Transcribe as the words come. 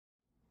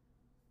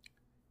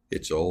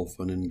It's all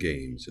fun and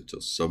games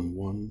until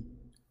someone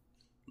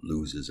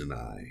loses an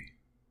eye.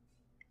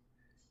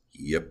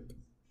 Yep,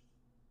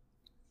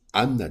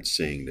 I'm not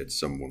saying that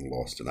someone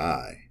lost an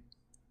eye.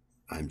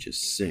 I'm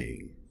just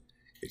saying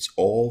it's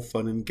all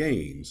fun and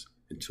games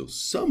until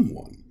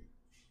someone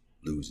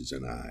loses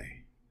an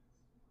eye.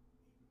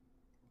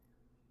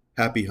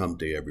 Happy Hump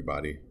Day,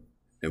 everybody,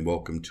 and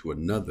welcome to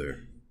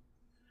another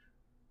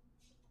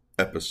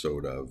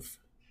episode of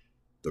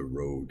The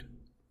Road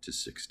to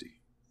 60.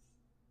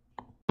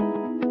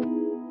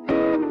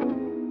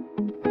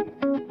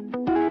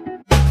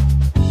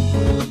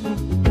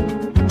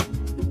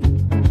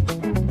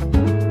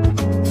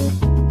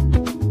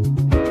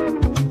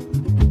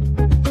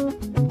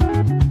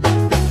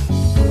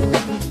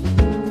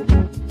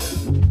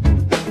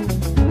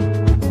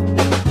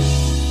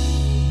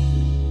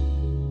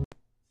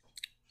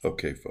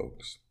 Okay,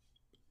 folks,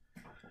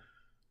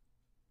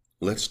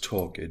 let's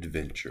talk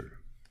adventure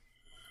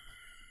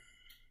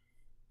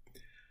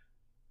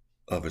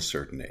of a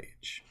certain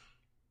age.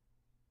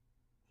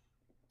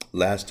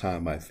 Last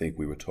time, I think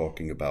we were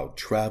talking about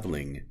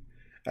traveling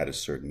at a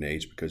certain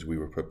age because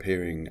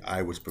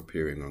I was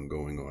preparing on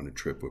going on a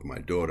trip with my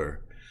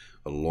daughter,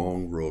 a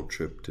long road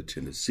trip to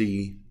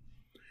Tennessee,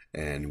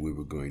 and we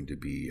were going to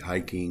be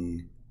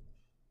hiking,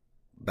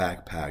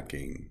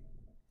 backpacking,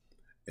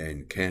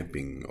 and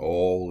camping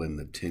all in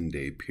the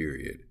 10-day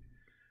period.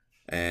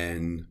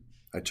 And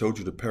I told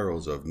you the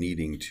perils of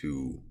needing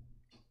to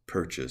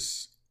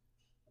purchase,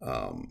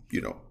 an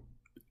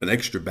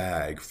extra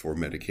bag for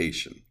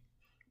medication.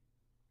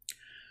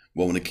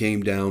 Well, when it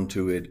came down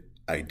to it,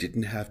 I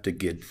didn't have to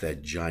get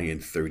that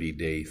giant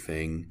 30-day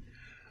thing.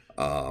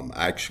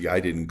 Actually, I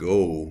didn't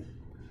go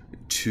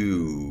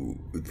to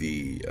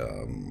the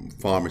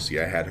pharmacy.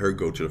 I had her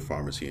go to the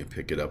pharmacy and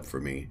pick it up for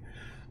me.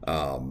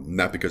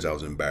 Not because I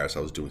was embarrassed, I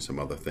was doing some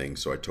other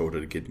things. So I told her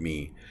to get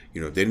me,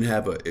 if they didn't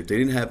have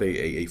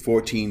a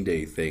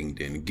 14-day thing,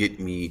 then get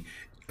me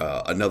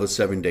another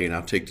 7-day, and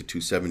I'll take the 2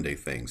 7-day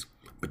things.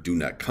 But do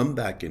not come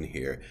back in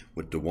here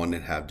with the one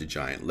that have the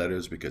giant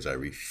letters, because I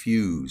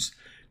refuse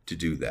to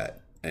do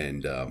that.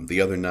 And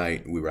the other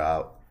night we were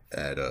out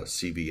at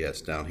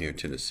CVS down here in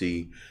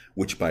Tennessee,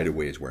 which, by the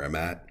way, is where I'm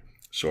at.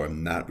 So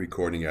I'm not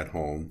recording at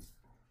home.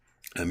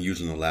 I'm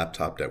using the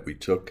laptop that we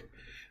took.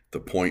 The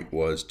point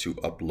was to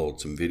upload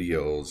some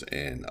videos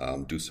and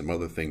do some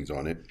other things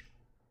on it,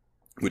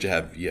 which I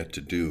have yet to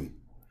do.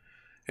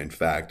 In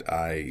fact,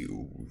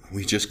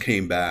 we just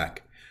came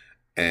back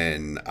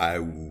and I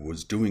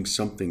was doing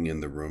something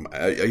in the room.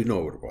 I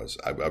know what it was.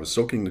 I was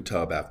soaking the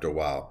tub after a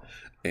while,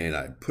 and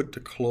I put the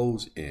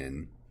clothes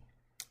in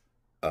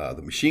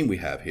the machine we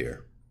have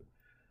here.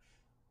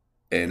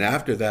 And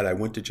after that, I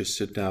went to just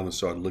sit down and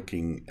start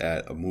looking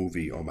at a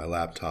movie on my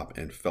laptop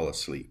and fell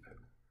asleep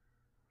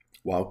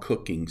while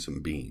cooking some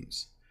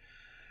beans.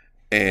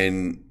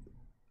 And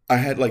I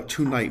had like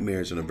 2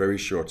 nightmares in a very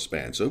short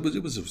span. So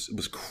it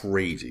was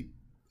crazy.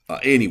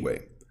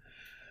 Anyway,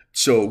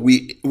 so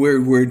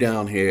we're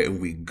down here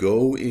and we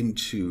go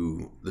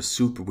into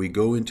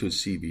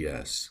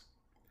CVS,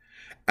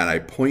 and I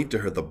point to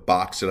her the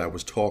box that I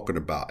was talking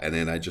about, and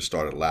then I just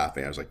started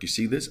laughing. I was like, "You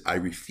see this? I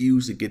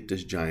refuse to get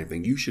this giant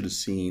thing. You should have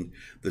seen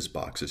this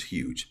box is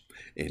huge."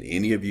 And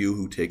any of you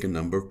who take a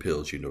number of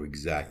pills, you know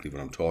exactly what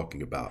I'm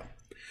talking about.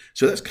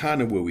 So that's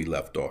kind of where we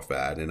left off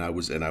at. And I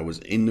was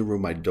in the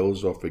room. I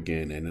dozed off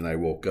again, and then I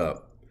woke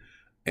up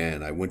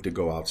and I went to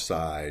go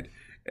outside,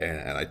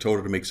 and I told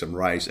her to make some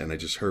rice, and I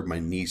just heard my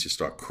knees just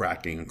start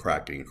cracking and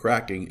cracking and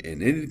cracking.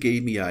 And then it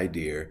gave me an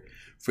idea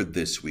for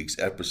this week's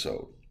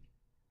episode.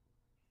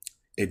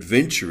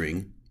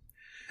 Adventuring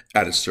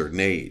at a certain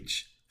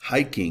age.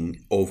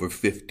 Hiking over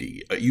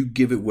 50. You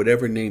give it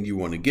whatever name you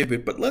want to give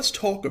it, but let's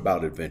talk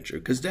about adventure,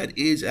 because that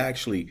is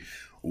actually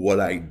what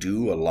I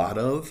do a lot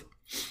of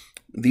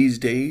these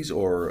days,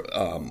 or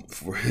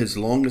for as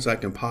long as I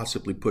can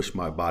possibly push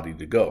my body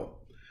to go.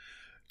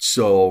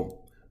 So,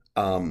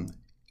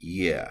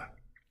 yeah.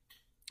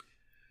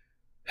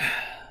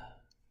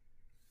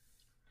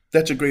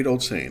 That's a great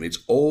old saying.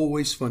 It's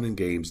always fun and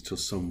games till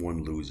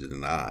someone loses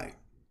an eye.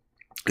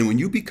 And when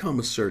you become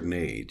a certain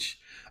age,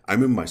 I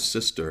remember my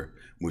sister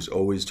was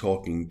always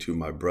talking to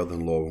my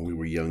brother-in-law when we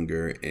were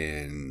younger,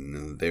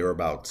 and they were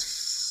about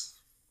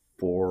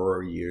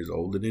 4 years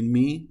older than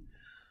me.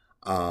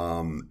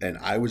 And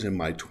I was in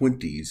my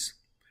 20s.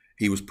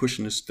 He was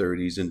pushing his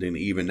 30s. And then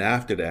even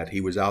after that,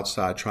 he was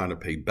outside trying to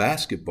play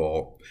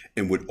basketball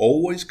and would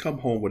always come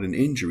home with an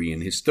injury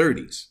in his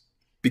 30s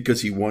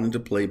because he wanted to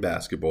play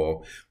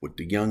basketball with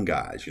the young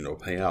guys,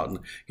 play out and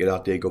get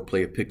out there, go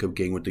play a pickup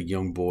game with the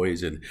young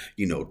boys and,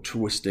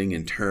 twisting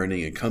and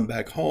turning, and come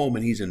back home.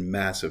 And he's in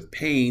massive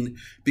pain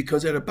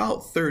because at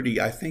about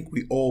 30, I think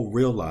we all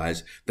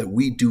realize that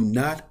we do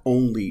not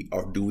only,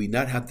 or do we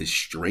not have the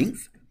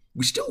strength.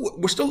 We're still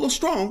a little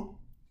strong.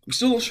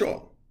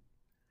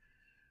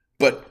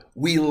 But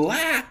we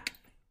lack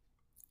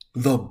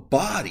the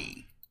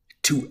body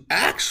to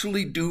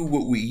actually do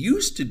what we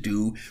used to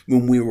do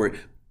when we were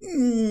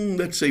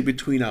let's say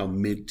between our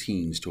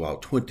mid-teens to our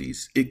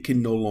 20s, it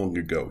can no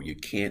longer go. You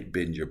can't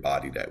bend your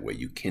body that way.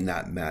 You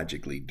cannot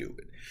magically do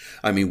it.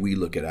 I mean, we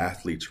look at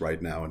athletes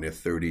right now in their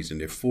 30s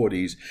and their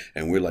 40s,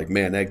 and we're like,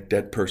 man,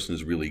 that person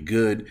is really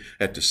good.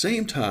 At the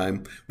same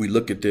time, we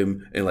look at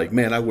them and like,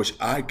 man, I wish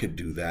I could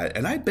do that.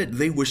 And I bet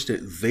they wish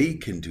that they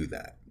can do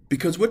that.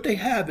 Because what they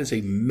have is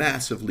a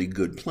massively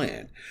good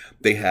plan.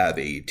 They have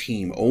a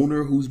team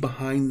owner who's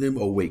behind them.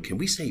 Oh, wait, can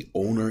we say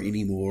owner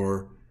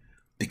anymore?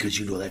 Because,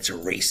 that's a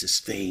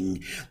racist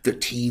thing. The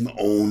team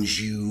owns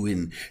you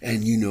and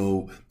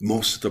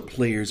most of the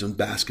players in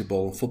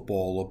basketball and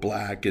football are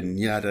black and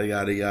yada,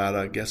 yada,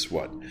 yada. Guess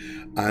what?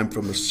 I'm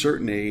from a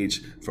certain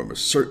age, from a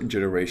certain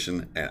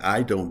generation, and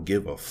I don't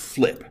give a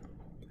flip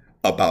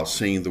about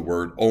saying the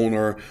word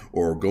owner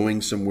or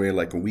going somewhere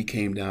like when we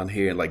came down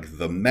here, like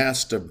the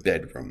master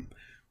bedroom.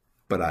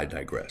 But I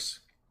digress.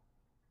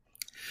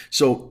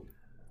 So,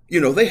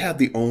 they have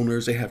the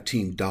owners, they have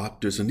team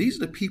doctors, and these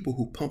are the people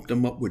who pump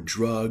them up with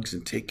drugs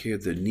and take care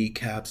of their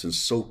kneecaps and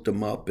soak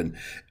them up and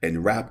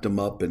wrap them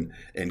up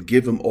and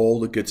give them all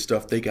the good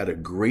stuff. They got a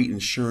great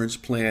insurance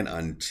plan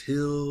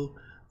until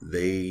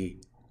they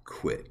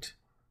quit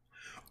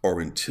or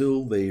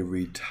until they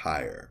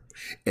retire.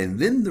 And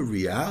then the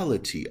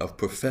reality of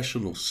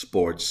professional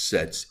sports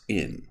sets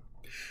in.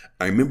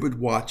 I remembered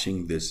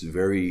watching this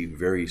very,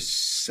 very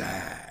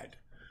sad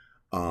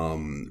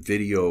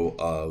video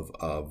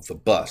of the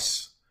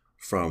bus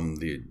from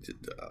the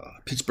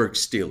Pittsburgh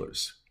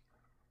Steelers.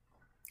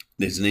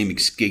 His name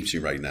escapes me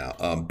right now.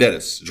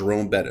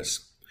 Jerome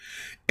Bettis.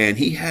 And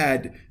he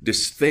had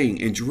this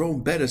thing, and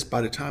Jerome Bettis,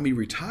 by the time he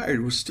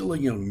retired, was still a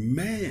young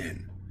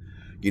man.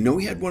 He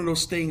had one of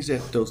those things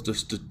that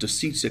the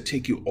seats that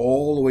take you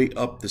all the way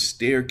up the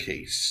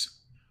staircase.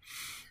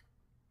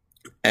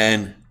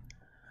 And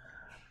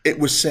it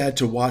was sad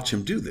to watch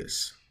him do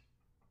this.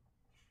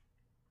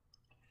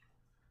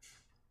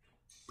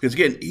 Because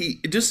again,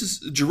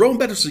 Jerome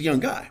Bettis is a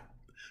young guy.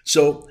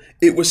 So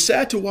it was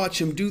sad to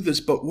watch him do this.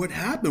 But what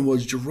happened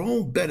was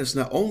Jerome Bettis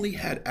not only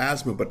had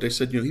asthma, but they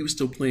said, he was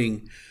still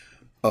playing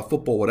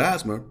football with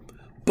asthma.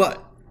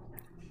 But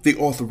the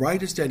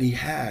arthritis that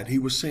he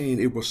was saying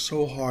it was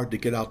so hard to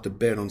get out to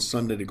bed on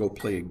Sunday to go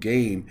play a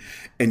game,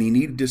 and he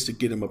needed this to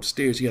get him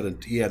upstairs. He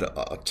had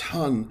a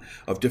ton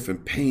of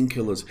different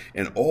painkillers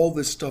and all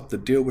this stuff to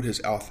deal with his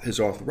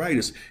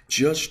arthritis,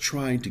 just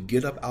trying to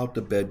get up out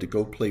the bed to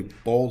go play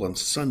ball on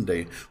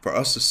Sunday for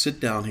us to sit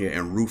down here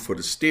and root for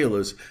the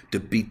Steelers to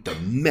beat the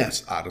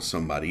mess out of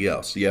somebody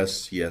else.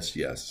 Yes, yes,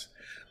 yes.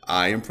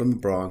 I am from the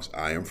Bronx.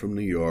 I am from New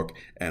York,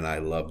 and I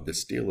loved the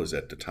Steelers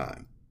at the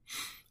time.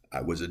 I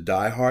was a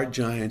diehard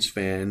Giants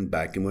fan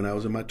back when I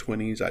was in my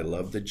 20s. I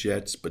loved the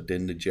Jets, but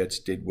then the Jets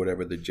did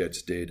whatever the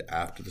Jets did.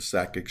 After the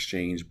Sack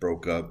Exchange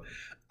broke up,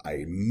 I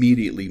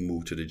immediately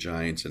moved to the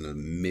Giants in the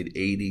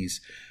mid-'80s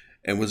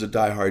and was a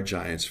diehard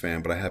Giants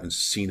fan, but I haven't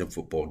seen a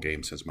football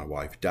game since my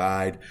wife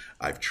died.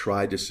 I've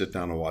tried to sit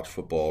down and watch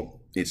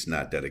football. It's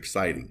not that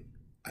exciting.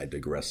 I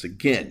digress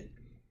again.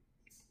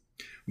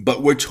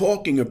 But we're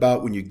talking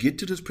about when you get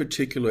to this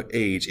particular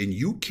age and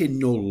you can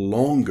no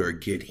longer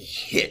get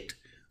hit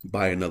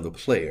by another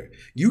player.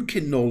 You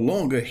can no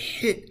longer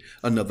hit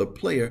another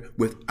player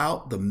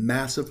without the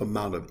massive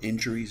amount of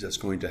injuries that's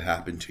going to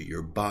happen to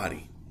your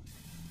body.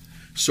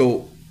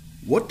 So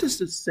what does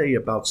this say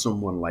about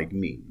someone like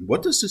me?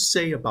 What does this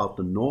say about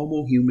the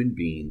normal human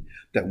being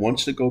that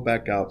wants to go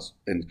back out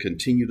and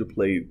continue to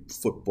play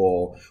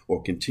football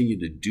or continue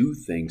to do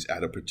things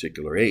at a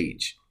particular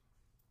age?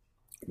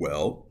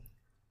 Well,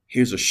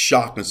 here's a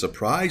shock and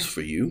surprise for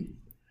you.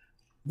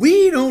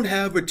 We don't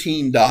have a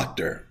team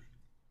doctor.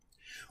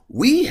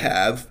 We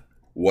have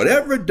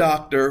whatever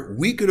doctor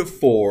we could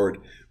afford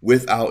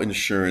with our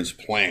insurance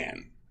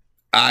plan.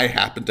 I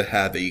happen to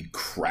have a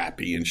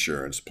crappy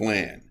insurance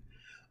plan.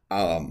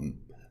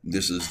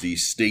 This is the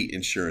state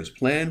insurance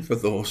plan for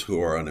those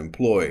who are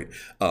unemployed.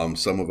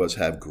 Some of us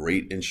have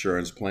great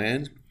insurance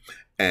plans,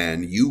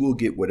 and you will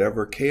get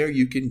whatever care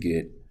you can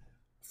get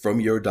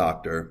from your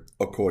doctor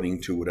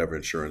according to whatever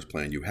insurance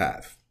plan you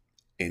have.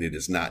 And it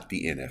is not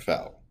the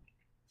NFL.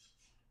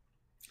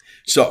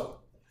 So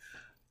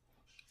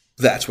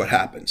that's what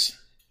happens.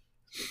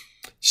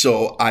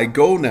 So I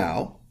go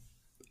now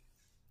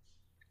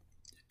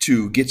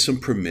to get some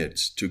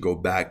permits to go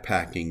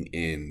backpacking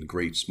in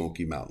Great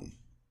Smoky Mountain,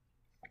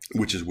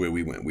 which is where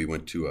we went. We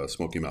went to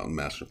Smoky Mountain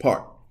National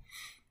Park.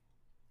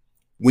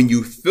 When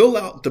you fill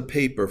out the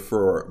paper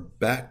for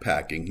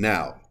backpacking,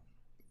 now,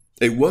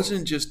 it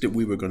wasn't just that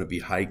we were going to be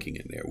hiking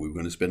in there. We were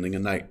going to be spending a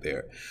night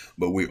there,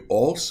 but we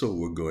also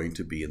were going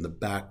to be in the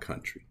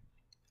backcountry.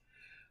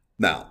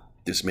 Now,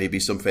 this may be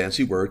some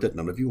fancy word that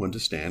none of you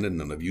understand and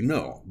none of you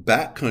know.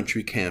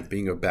 Backcountry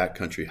camping or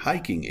backcountry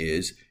hiking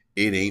it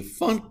ain't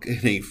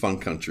fun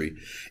country.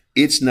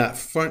 It's not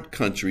front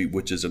country,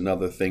 which is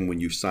another thing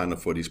when you sign up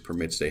for these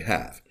permits they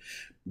have.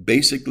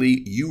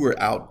 Basically, you are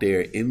out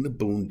there in the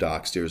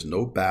boondocks. There's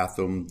no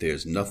bathroom.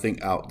 There's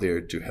nothing out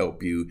there to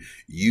help you.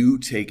 You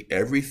take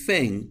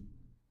everything,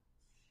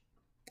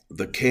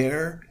 the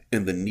care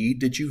and the need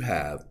that you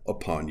have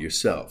upon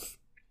yourself.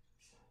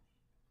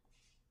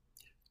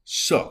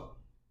 So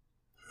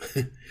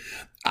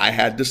I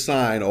had to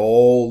sign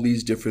all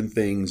these different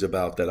things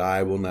about that.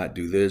 I will not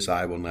do this.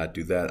 I will not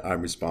do that.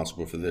 I'm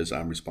responsible for this.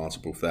 I'm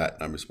responsible for that.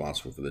 I'm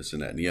responsible for this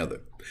and that and the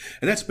other.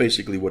 And that's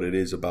basically what it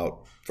is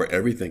about for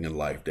everything in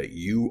life, that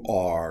you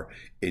are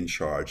in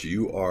charge.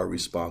 You are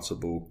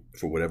responsible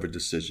for whatever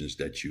decisions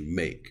that you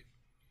make.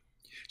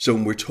 So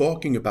when we're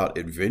talking about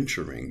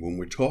adventuring, when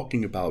we're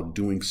talking about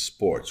doing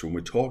sports, when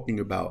we're talking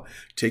about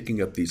taking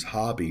up these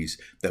hobbies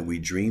that we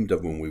dreamed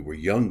of when we were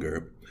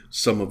younger,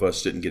 some of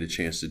us didn't get a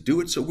chance to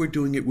do it, so we're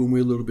doing it when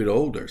we're a little bit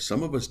older.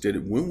 Some of us did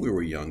it when we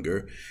were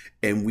younger,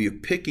 and we're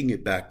picking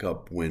it back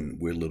up when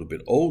we're a little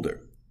bit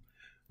older.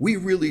 We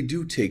really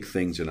do take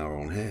things in our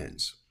own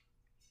hands.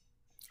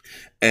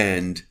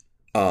 And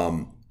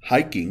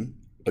hiking,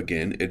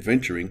 again,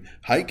 adventuring,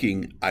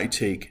 hiking, I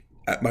take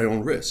at my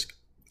own risk.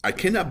 I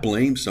cannot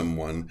blame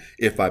someone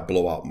if I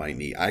blow out my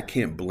knee. I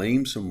can't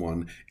blame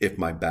someone if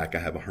my back, I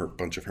have a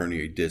bunch of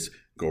herniated discs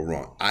go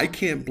wrong. I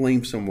can't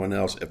blame someone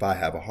else if I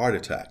have a heart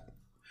attack,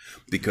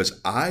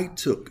 because I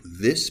took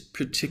this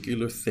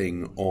particular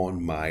thing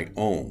on my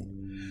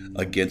own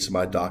against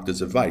my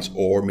doctor's advice,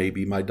 or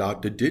maybe my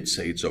doctor did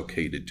say it's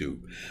okay to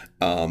do.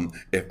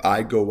 If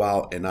I go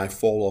out and I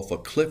fall off a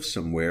cliff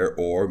somewhere,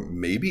 or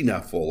maybe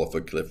not fall off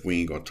a cliff, we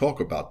ain't gonna talk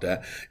about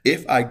that.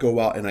 If I go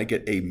out and I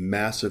get a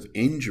massive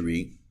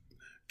injury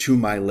to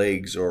my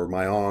legs or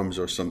my arms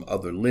or some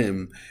other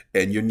limb,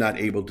 and you're not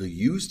able to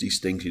use these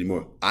things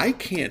anymore, I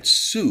can't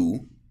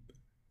sue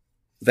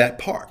that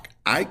park.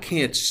 I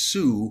can't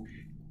sue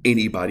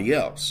anybody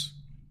else.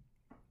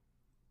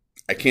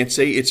 I can't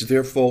say it's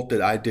their fault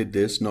that I did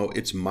this. No,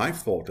 it's my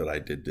fault that I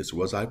did this.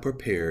 Was I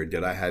prepared?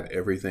 Did I have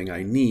everything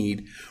I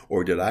need?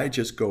 Or did I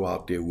just go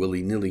out there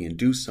willy-nilly and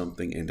do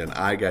something, and then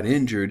I got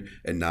injured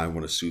and now I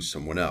want to sue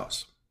someone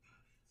else?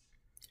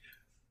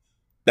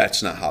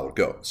 That's not how it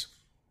goes.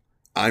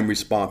 I'm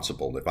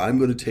responsible. If I'm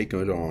going to take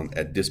it on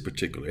at this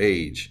particular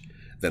age,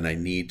 then I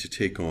need to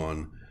take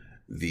on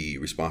the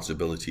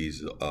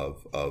responsibilities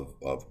of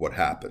what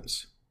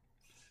happens.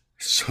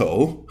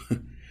 So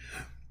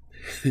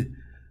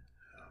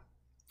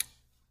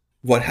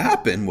what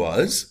happened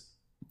was,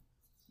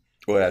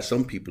 or as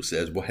some people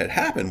says, what had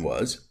happened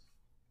was,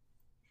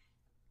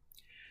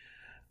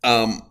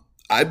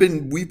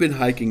 we've been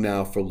hiking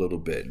now for a little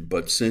bit,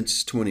 but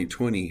since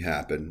 2020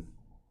 happened,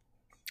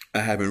 I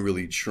haven't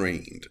really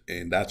trained,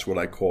 and that's what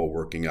I call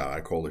working out.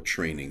 I call it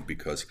training,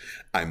 because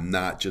I'm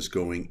not just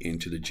going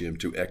into the gym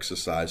to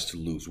exercise to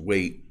lose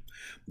weight.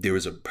 There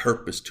is a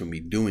purpose to me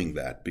doing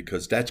that,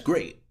 because that's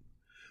great.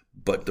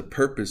 But the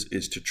purpose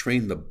is to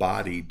train the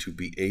body to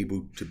be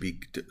able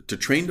to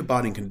train the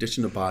body and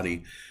condition the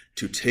body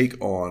to take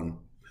on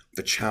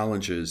the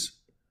challenges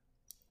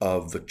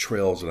of the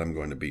trails that I'm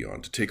going to be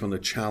on, to take on the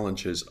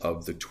challenges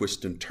of the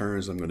twists and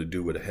turns I'm going to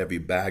do with a heavy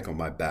bag on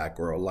my back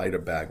or a lighter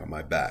bag on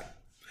my back,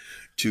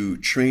 to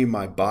train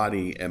my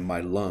body and my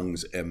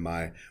lungs and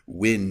my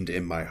wind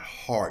and my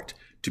heart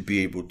to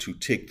be able to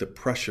take the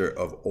pressure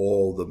of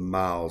all the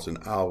miles and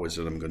hours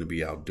that I'm going to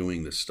be out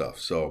doing this stuff.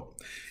 So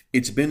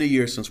it's been a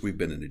year since we've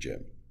been in the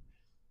gym.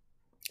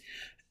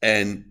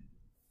 And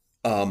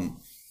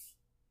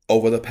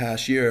over the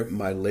past year,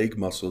 my leg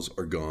muscles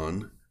are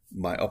gone.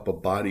 My upper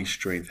body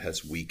strength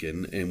has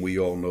weakened. And we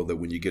all know that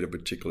when you get a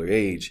particular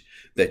age,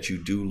 that you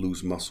do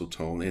lose muscle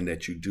tone and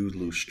that you do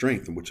lose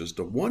strength, which is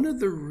one of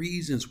the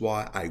reasons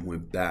why I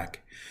went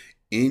back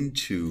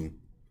into,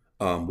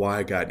 why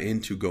I got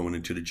into going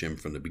into the gym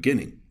from the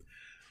beginning,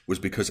 was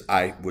because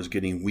I was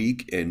getting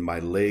weak and my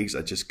legs,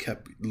 I just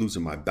kept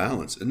losing my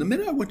balance. And the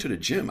minute I went to the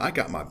gym, I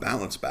got my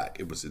balance back.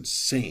 It was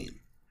insane.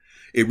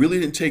 It really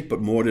didn't take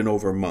but more than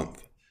over a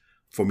month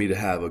for me to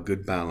have a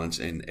good balance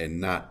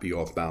and not be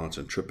off balance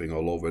and tripping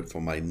all over it,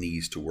 for my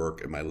knees to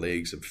work and my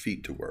legs and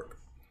feet to work.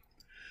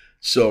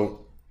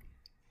 So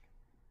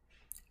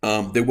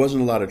there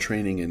wasn't a lot of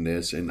training in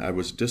this, and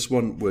this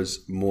one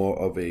was more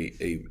of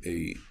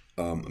a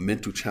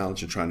mental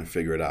challenge and trying to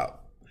figure it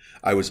out.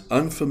 I was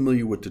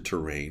unfamiliar with the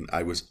terrain.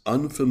 I was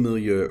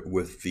unfamiliar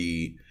with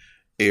the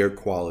air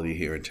quality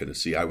here in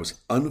Tennessee. I was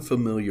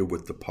unfamiliar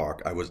with the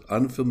park. I was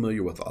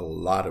unfamiliar with a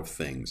lot of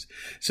things.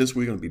 Since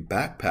we're going to be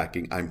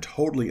backpacking, I'm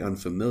totally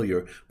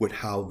unfamiliar with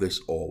how this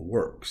all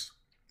works.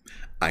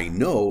 I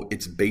know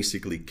it's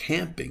basically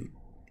camping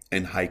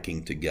and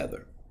hiking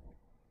together,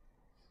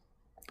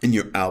 and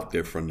you're out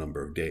there for a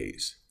number of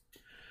days.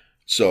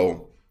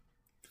 So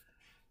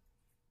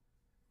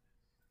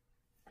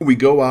we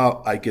go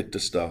out, I get the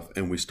stuff,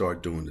 and we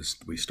start doing this.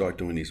 We start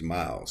doing these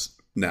miles.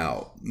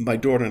 Now, my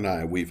daughter and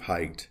I, we've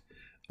hiked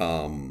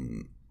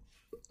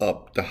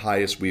up. The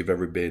highest we've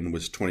ever been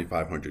was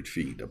 2,500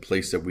 feet. A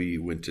place that we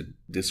went to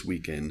this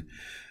weekend,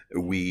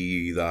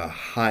 the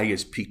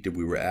highest peak that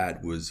we were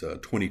at was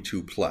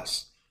 22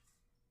 plus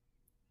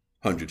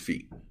 100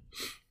 feet.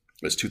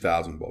 It's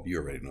 2,000 above. You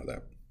already know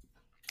that.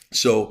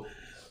 So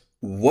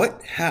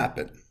what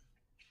happened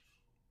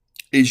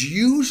is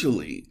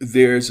usually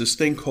there's this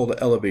thing called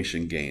the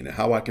elevation gain. And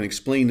how I can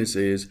explain this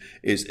is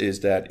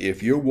that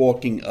if you're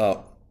walking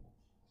up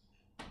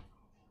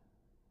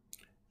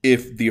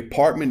If the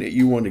apartment that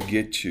you want to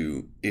get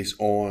to is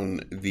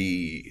on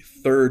the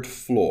third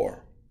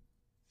floor,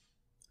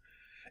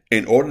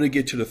 in order to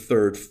get to the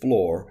third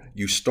floor,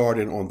 you start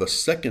in on the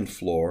second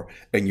floor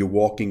and you're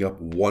walking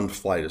up one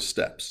flight of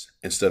steps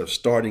instead of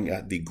starting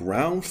at the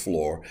ground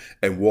floor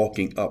and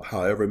walking up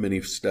however many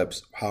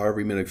steps,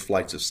 however many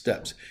flights of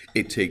steps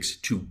it takes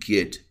to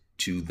get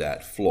to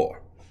that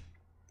floor.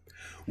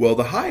 Well,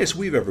 the highest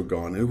we've ever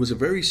gone, it was a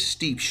very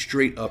steep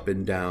straight up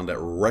and down that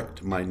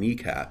wrecked my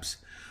kneecaps,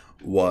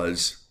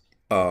 was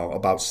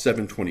about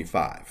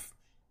 725.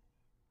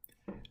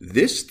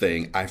 This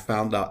thing I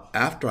found out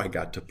after I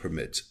got to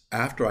permits,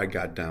 after I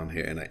got down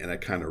here and I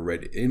kind of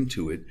read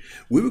into it,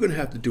 we were going to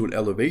have to do an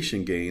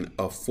elevation gain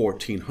of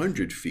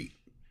 1,400 feet.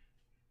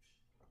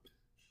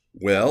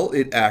 Well,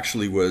 it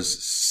actually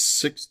was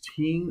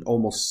 16,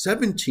 almost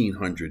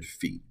 1,700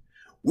 feet.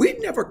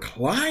 We'd never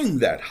climbed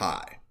that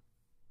high.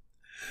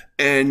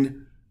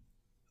 And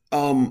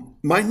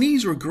my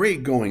knees were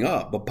great going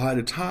up, but by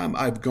the time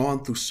I've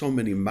gone through so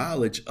many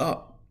mileage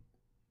up,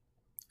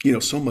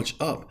 so much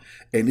up,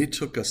 and it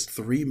took us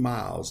 3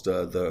 miles.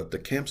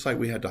 The campsite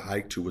we had to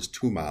hike to was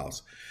 2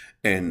 miles.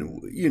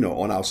 And,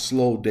 on our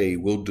slow day,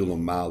 we'll do a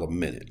mile a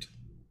minute.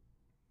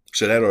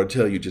 So that ought to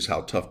tell you just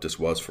how tough this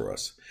was for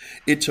us.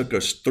 It took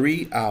us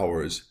 3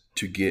 hours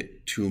to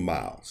get 2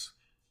 miles.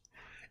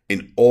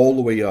 And all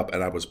the way up,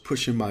 and I was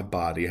pushing my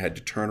body. I had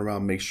to turn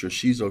around, make sure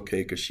she's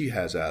okay because she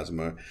has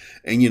asthma.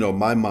 And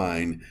my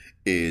mind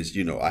is,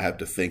 I have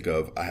to think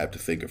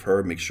of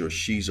her, make sure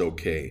she's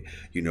okay.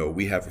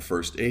 We have a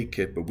first aid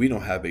kit, but we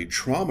don't have a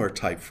trauma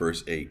type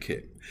first aid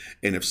kit.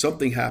 And if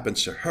something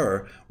happens to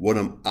her, what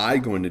am I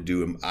going to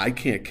do? I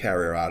can't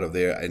carry her out of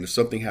there. And if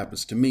something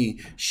happens to me,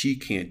 she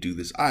can't do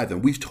this either.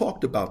 And we've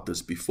talked about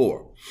this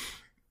before.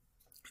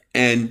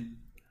 And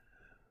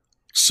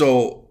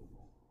so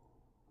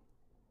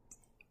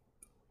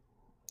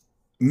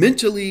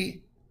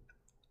mentally,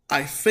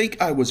 I think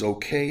I was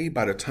okay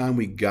by the time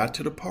we got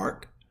to the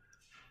park.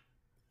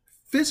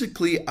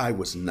 Physically, I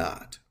was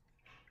not.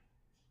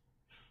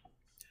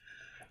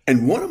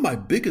 And one of my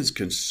biggest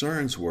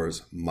concerns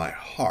was my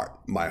heart.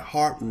 My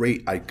heart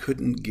rate, I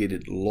couldn't get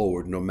it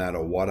lowered no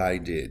matter what I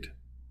did.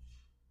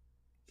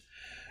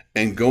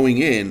 And going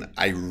in,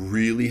 I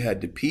really had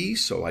to pee,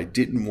 so I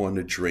didn't want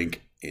to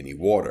drink any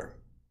water.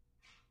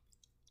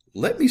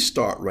 Let me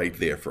start right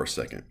there for a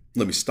second.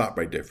 Let me stop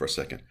right there for a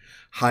second.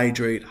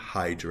 Hydrate,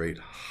 hydrate,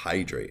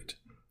 hydrate.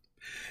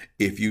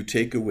 If you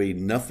take away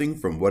nothing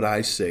from what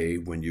I say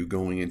when you're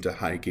going into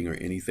hiking or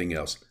anything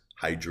else,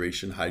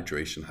 hydration,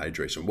 hydration,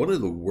 hydration. One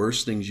of the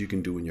worst things you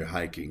can do when you're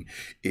hiking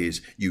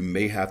is you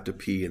may have to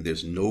pee and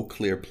there's no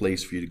clear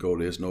place for you to go.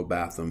 There's no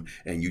bathroom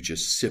and you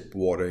just sip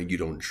water and you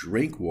don't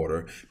drink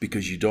water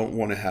because you don't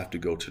want to have to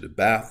go to the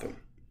bathroom.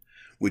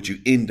 What you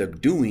end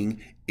up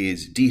doing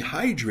is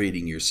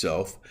dehydrating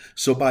yourself.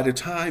 So by the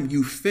time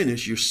you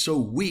finish, you're so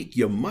weak,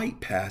 you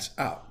might pass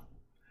out.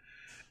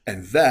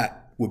 And that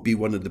would be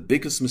one of the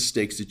biggest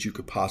mistakes that you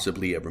could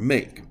possibly ever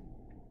make.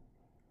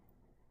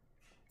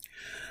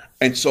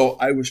 And so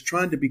I was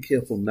trying to be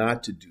careful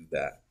not to do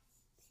that.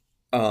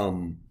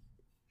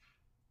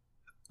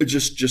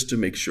 Just to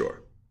make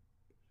sure.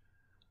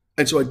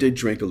 And so I did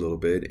drink a little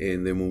bit,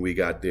 and then when we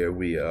got there,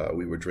 we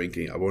were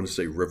drinking, I want to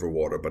say river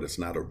water, but it's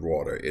not a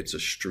water. It's a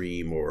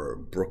stream or a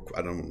brook.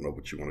 I don't know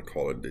what you want to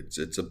call it.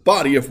 It's a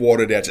body of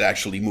water that's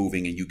actually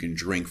moving and you can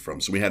drink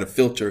from. So we had a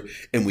filter,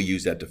 and we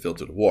used that to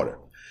filter the water.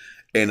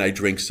 And I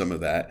drink some of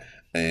that,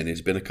 and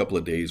it's been a couple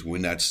of days. We're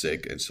not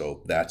sick, and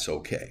so that's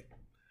okay.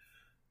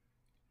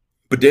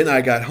 But then I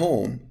got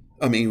home.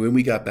 When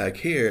we got back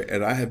here,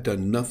 and I have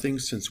done nothing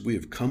since we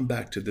have come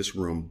back to this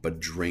room but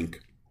drink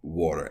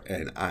water,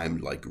 and I'm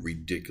like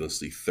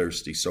ridiculously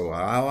thirsty. So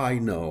how I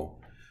know,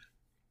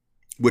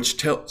 which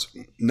tells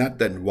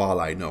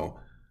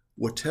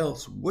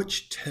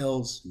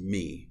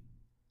me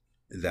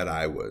that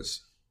I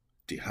was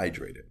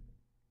dehydrated.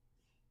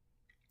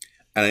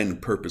 And I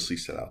didn't purposely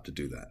set out to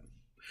do that.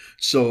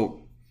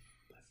 So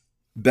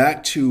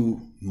back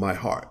to my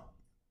heart.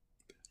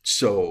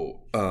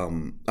 So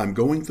I'm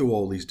going through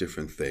all these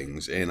different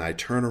things, and I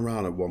turn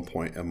around at one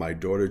point, and my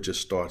daughter just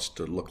starts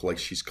to look like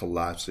she's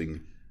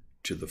collapsing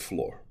to the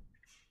floor.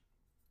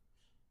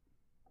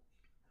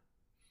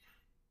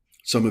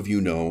 Some of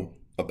you know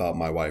about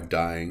my wife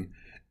dying,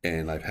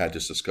 and I've had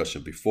this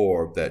discussion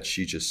before that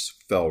she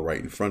just fell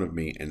right in front of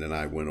me, and then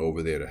I went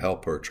over there to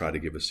help her, try to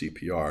give her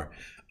CPR.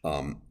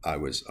 I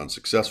was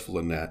unsuccessful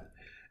in that,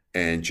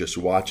 and just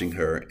watching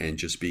her and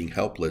just being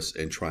helpless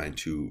and trying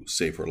to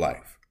save her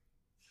life.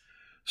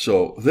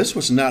 So this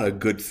was not a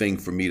good thing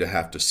for me to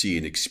have to see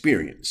and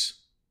experience.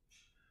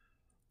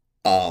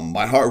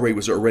 My heart rate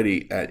was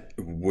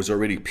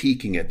already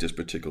peaking at this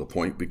particular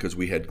point because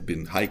we had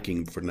been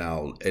hiking for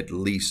now at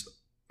least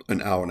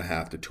an hour and a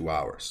half to 2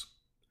 hours.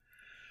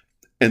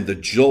 And the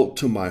jolt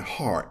to my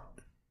heart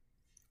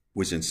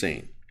was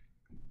insane.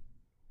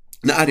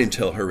 Now, I didn't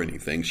tell her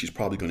anything. She's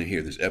probably going to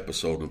hear this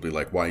episode and be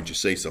like, why didn't you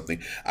say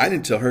something? I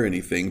didn't tell her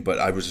anything, but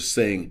I was just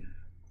saying,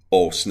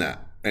 oh,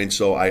 snap. And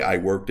so I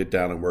worked it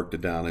down and worked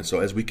it down. And so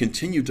as we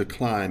continued to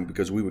climb,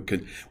 because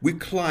we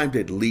climbed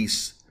at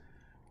least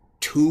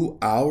 2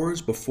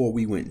 hours before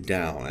we went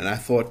down. And I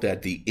thought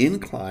that the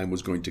incline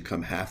was going to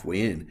come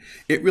halfway in.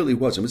 It really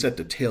wasn't. It was at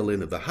the tail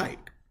end of the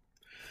hike.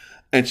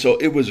 And so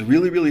it was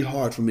really, really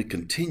hard for me to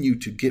continue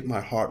to get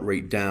my heart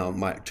rate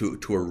down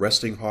to a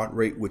resting heart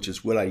rate, which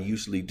is what I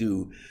usually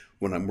do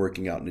when I'm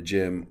working out in the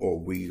gym or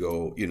we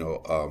go,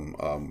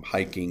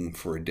 hiking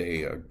for a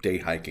day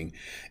hiking.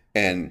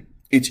 And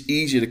it's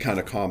easy to kind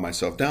of calm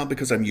myself down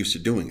because I'm used to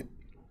doing it.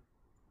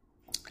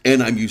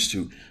 And I'm used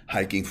to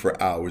hiking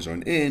for hours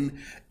on end.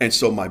 And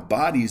so my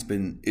body's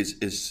been, I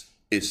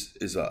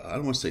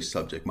don't want to say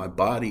subject. My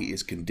body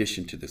is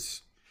conditioned to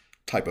this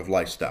type of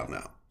lifestyle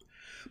now.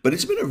 But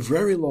it's been a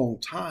very long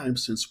time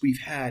since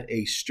we've had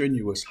a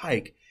strenuous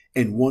hike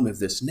and one of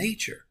this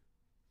nature.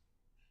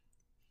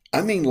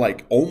 I mean,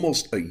 like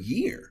almost a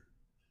year.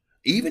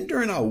 Even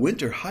during our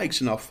winter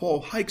hikes and our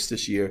fall hikes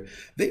this year,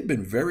 they've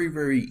been very,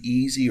 very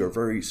easy or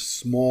very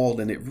small,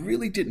 and it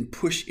really didn't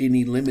push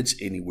any limits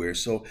anywhere.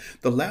 So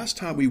the last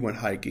time we went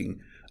hiking,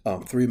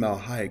 3 mile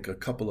hike,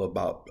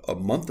 about a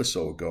month or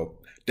so ago,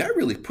 that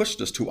really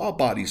pushed us to our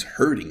bodies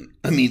hurting.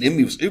 I mean,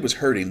 it was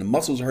hurting. The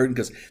muscles were hurting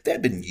because they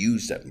hadn't been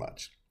used that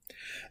much.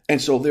 And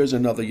so there's a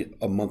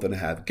month and a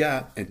half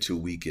gap until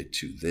we get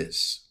to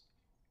this.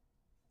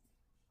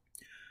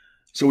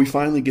 So we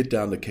finally get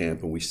down to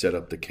camp and we set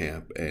up the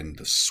camp and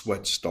the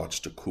sweat starts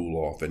to cool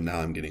off and now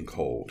I'm getting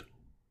cold.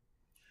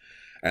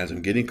 As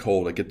I'm getting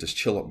cold, I get this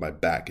chill up my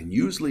back. And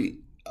usually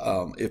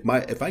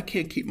if I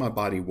can't keep my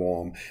body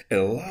warm, and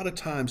a lot of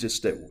times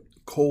it's that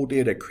cold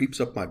air that creeps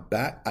up my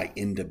back, I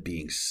end up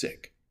being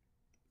sick.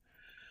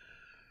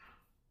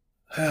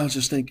 I was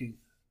just thinking,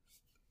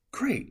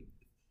 great,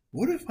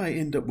 what if I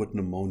end up with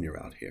pneumonia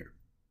out here?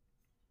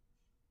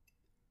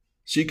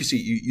 So you can see,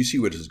 you see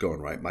where this is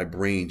going, right? My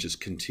brain just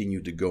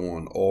continued to go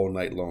on all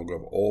night long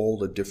of all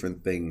the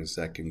different things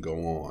that can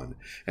go on.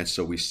 And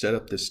so we set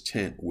up this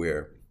tent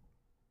where,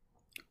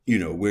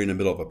 we're in the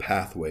middle of a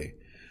pathway.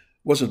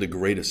 Wasn't the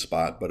greatest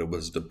spot, but it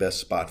was the best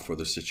spot for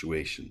the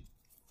situation.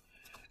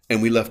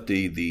 And we left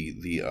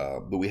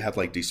but we have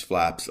like these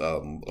flaps.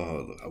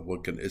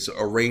 It's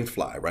a rain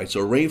fly, right? So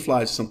a rain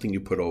fly is something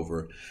you put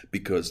over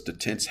because the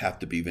tents have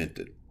to be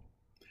vented.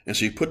 And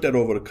so you put that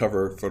over to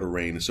cover for the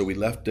rain. And so we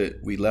left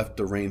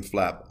the rain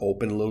flap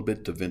open a little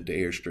bit to vent the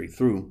air straight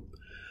through.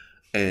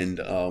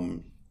 And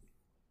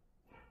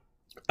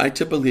I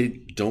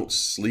typically don't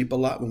sleep a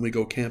lot when we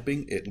go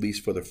camping, at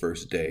least for the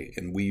first day.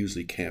 And we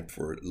usually camp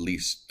for at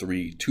least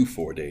 3 to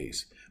 4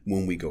 days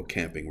when we go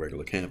camping,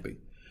 regular camping.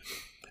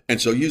 And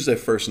so usually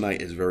that first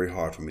night is very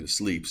hard for me to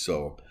sleep.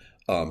 So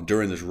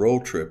during this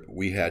road trip,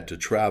 we had to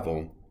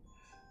travel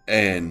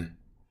and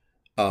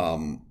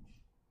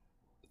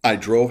I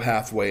drove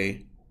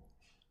halfway.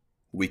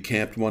 We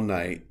camped one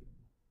night,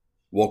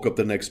 woke up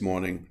the next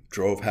morning,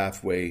 drove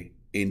halfway,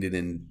 ended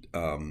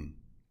in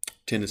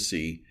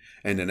Tennessee.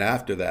 And then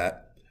after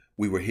that,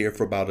 we were here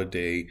for about a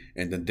day.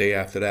 And the day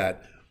after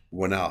that,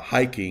 went out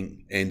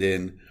hiking. And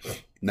then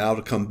now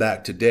to come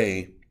back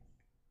today,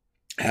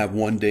 have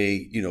one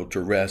day, to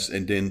rest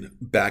and then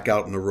back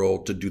out on the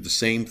road to do the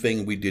same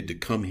thing we did to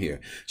come here.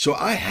 So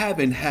I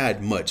haven't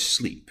had much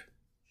sleep.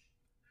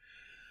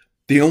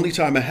 The only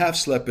time I have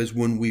slept is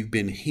when we've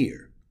been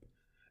here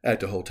at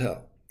the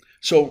hotel.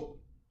 So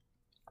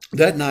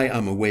that night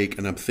I'm awake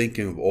and I'm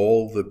thinking of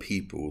all the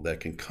people that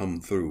can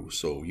come through.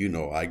 So,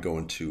 I go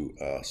into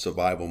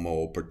survival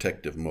mode,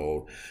 protective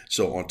mode.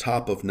 So on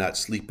top of not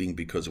sleeping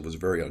because it was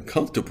very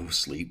uncomfortable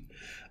sleep,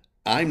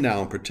 I'm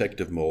now in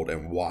protective mode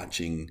and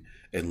watching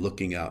and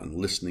looking out and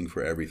listening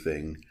for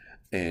everything.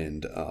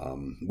 And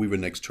we were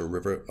next to a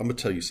river. I'm going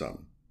to tell you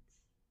something.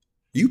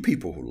 You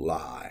people who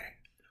lie.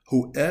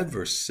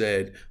 Whoever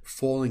said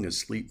falling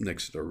asleep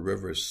next to the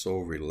river is so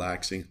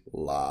relaxing,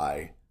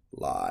 lie,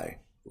 lie,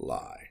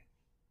 lie.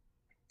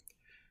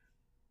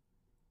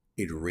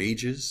 It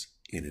rages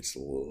and it's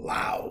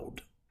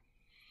loud.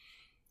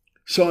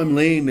 So I'm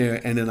laying there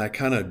and then I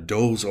kind of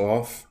doze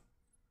off,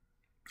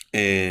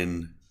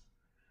 and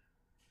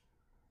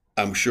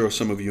I'm sure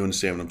some of you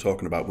understand what I'm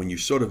talking about. When you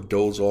sort of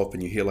doze off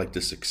and you hear like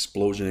this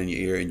explosion in your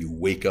ear and you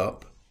wake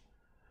up.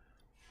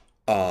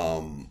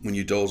 When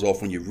you doze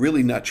off, when you're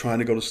really not trying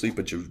to go to sleep,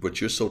 but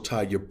you're so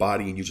tired, your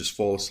body, and you just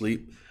fall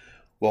asleep.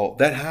 Well,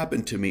 that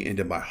happened to me, and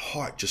then my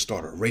heart just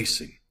started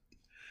racing.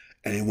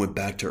 And it went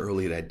back to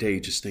earlier that day,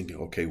 just thinking,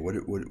 okay,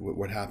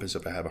 what happens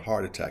if I have a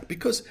heart attack?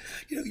 Because,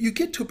 you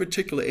get to a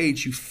particular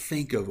age, you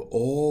think of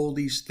all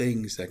these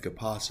things that could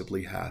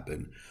possibly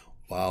happen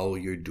while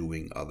you're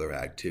doing other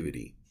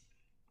activity.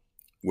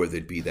 Whether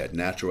it be that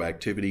natural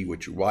activity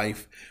with your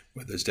wife,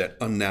 whether it's that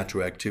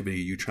unnatural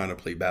activity, you trying to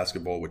play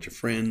basketball with your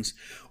friends,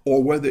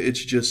 or whether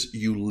it's just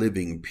you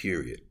living,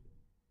 period.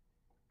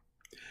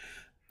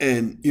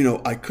 And,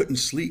 I couldn't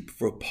sleep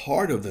for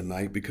part of the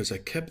night because I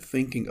kept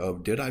thinking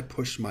of, did I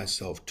push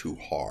myself too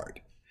hard?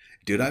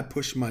 Did I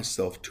push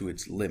myself to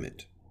its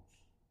limit?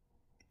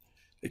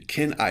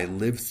 Can I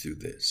live through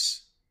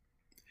this?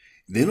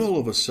 Then all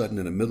of a sudden,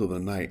 in the middle of the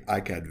night,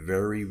 I got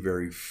very,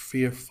 very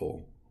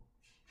fearful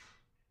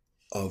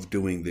of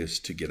doing this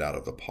to get out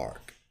of the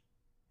park.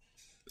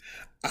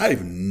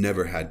 I've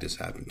never had this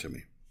happen to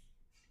me.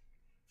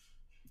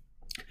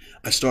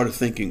 I started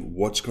thinking,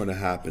 what's going to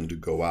happen to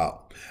go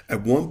out?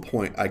 At one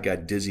point, I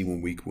got dizzy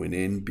when we went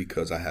in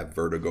because I have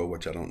vertigo,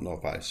 which I don't know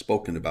if I've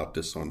spoken about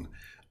this on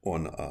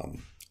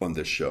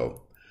this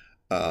show.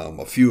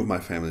 A few of my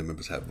family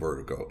members have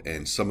vertigo,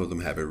 and some of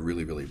them have it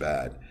really, really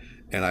bad.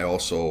 And I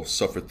also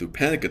suffered through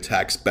panic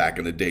attacks back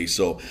in the day.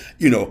 So,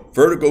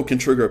 vertigo can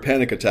trigger a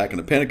panic attack, and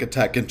a panic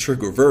attack can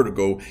trigger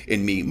vertigo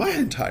in me. My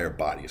entire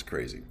body is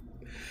crazy.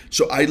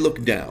 So I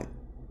looked down.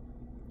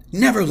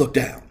 Never looked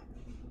down.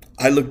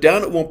 I looked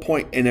down at one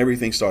point and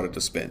everything started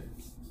to spin.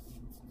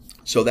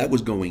 So that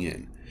was going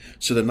in.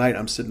 So the night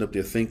I'm sitting up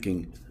there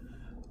thinking,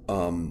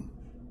 I'm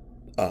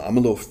a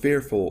little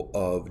fearful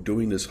of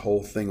doing this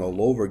whole thing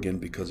all over again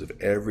because of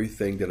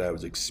everything that I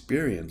was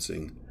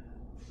experiencing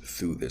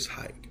through this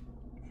hike.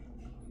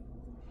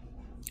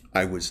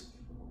 I was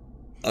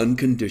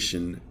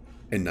unconditioned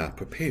and not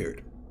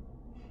prepared.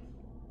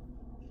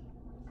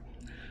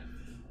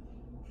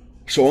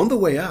 So on the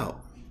way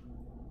out,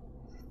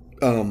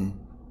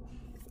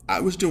 I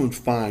was doing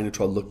fine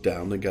until I looked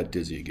down and got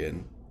dizzy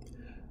again.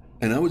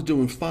 And I was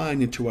doing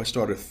fine until I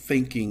started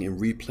thinking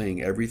and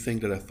replaying everything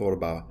that I thought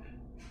about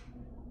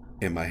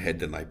in my head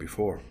the night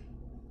before.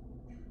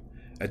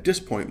 At this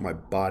point, my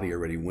body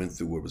already went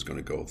through what it was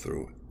going to go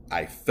through.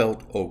 I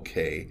felt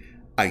okay.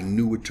 I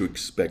knew what to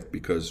expect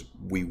because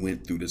we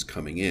went through this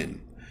coming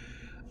in.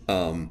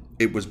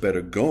 It was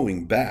better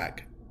going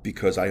back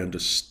because I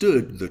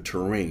understood the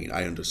terrain.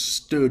 I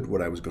understood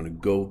what I was going to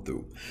go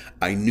through.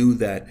 I knew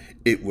that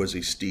it was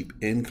a steep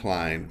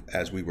incline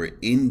as we were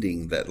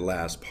ending that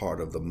last part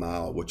of the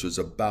mile, which was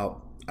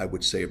about, I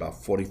would say,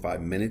 about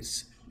 45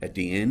 minutes at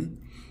the end.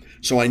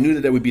 So I knew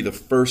that would be the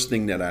first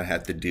thing that I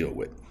had to deal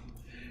with.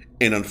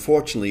 And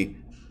unfortunately,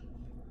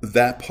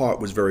 that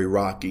part was very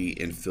rocky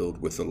and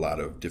filled with a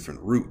lot of different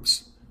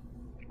routes.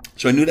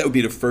 So I knew that would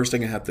be the first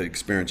thing I had to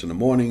experience in the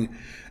morning.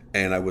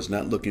 And I was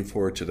not looking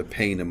forward to the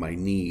pain in my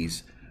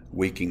knees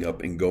waking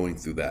up and going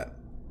through that.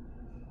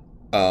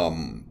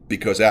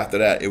 Because after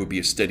that, it would be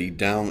a steady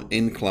down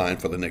incline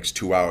for the next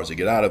 2 hours to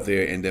get out of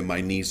there. And then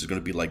my knees are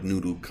going to be like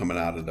noodle coming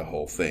out of the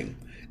whole thing,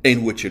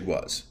 in which it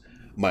was.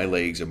 My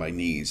legs and my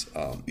knees,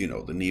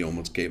 the knee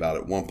almost gave out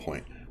at one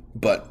point.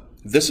 But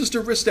this is the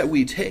risk that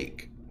we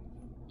take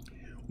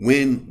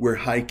when we're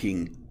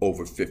hiking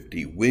over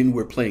 50, when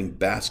we're playing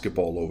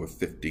basketball over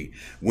 50,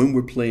 when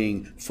we're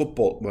playing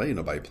football. Well, ain't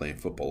nobody playing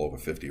football over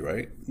 50,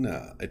 right?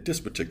 Nah, at this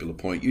particular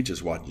point, you're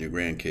just watching your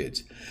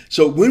grandkids.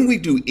 So when we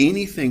do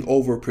anything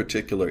over a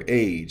particular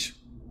age,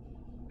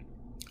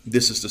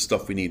 this is the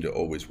stuff we need to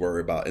always worry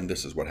about, and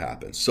this is what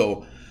happens.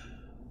 So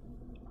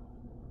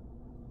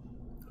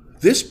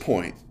this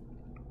point,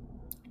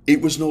 it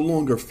was no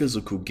longer a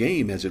physical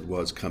game as it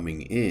was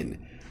coming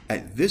in.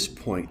 At this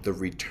point, the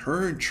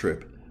return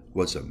trip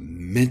was a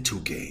mental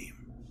game.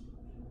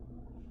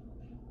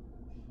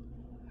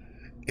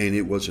 And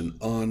it was an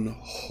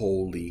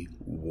unholy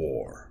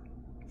war.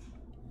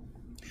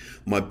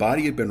 My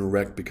body had been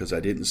wrecked because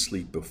I didn't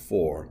sleep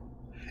before.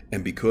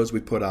 And because we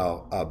put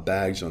our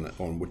bags on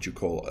what you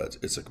call,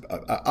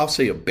 I'll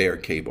say a bear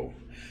cable.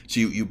 So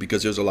you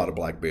because there's a lot of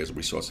black bears,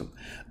 we saw some.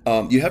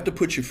 You have to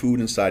put your food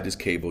inside this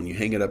cable and you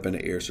hang it up in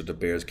the air so the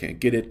bears can't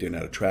get it. They're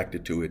not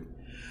attracted to it.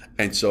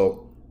 And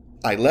so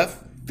I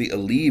left the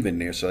Aleve in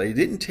there, so I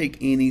didn't take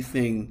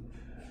anything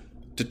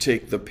to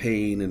take the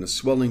pain and the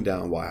swelling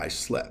down while I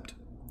slept.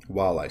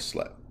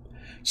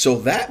 So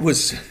that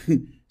was,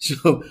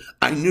 so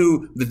I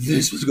knew that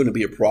this was going to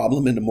be a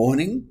problem in the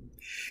morning,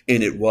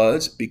 and it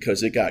was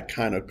because it got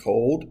kind of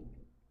cold,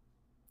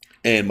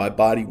 and my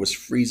body was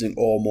freezing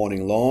all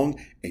morning long,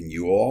 and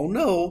you all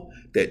know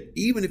that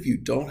even if you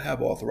don't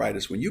have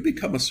arthritis, when you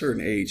become a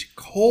certain age,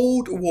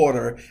 cold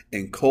water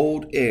and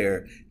cold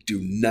air do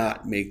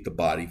not make the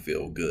body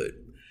feel good.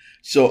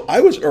 So I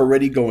was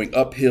already going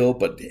uphill,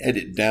 but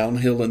headed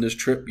downhill in this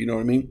trip. You know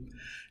what I mean?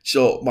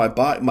 So my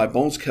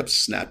bones kept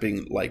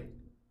snapping like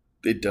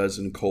it does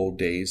in cold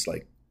days,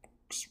 like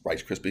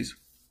Rice Krispies.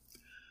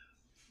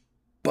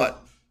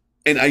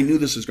 And I knew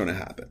this was going to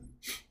happen.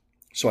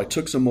 So I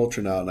took some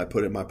Motrin out and I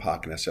put it in my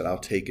pocket. And I said, I'll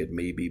take it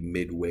maybe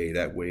midway.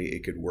 That way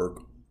it could work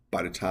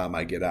by the time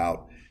I get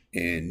out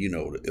and,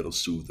 it'll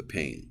soothe the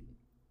pain.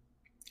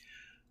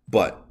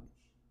 But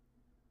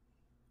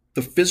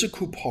the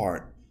physical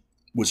part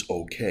was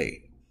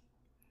okay.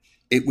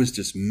 It was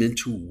this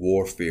mental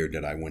warfare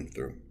that I went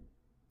through.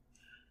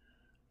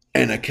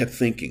 And I kept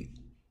thinking,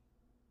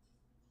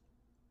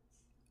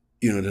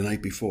 the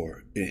night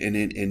before, and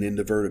in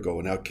the vertigo,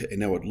 and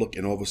I would look,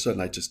 and all of a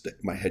sudden,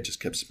 my head just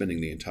kept spinning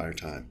the entire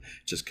time,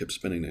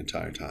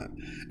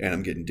 and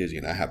I'm getting dizzy,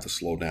 and I have to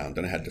slow down.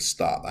 Then I had to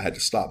stop. I had to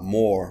stop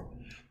more,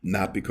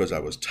 not because I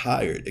was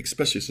tired,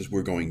 especially since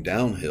we're going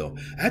downhill.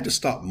 I had to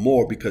stop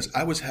more because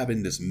I was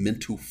having this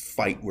mental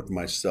fight with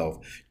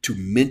myself to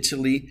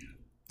mentally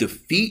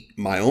defeat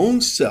my own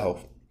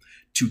self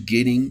to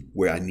getting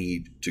where I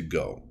need to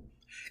go.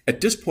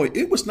 At this point,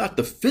 it was not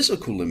the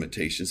physical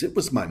limitations, it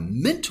was my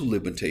mental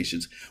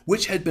limitations,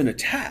 which had been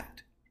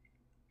attacked.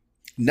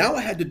 Now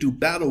I had to do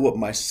battle with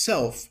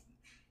myself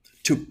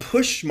to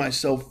push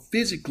myself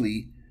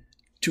physically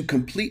to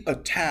complete a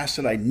task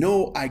that I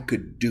know I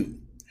could do.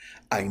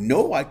 I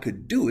know I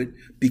could do it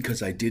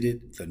because I did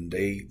it the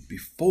day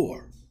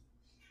before.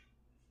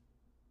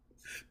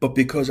 But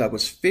because I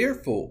was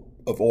fearful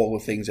of all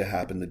the things that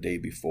happened the day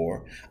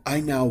before, I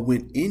now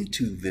went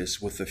into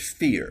this with a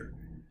fear.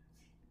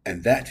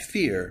 And that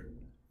fear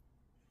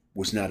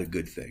was not a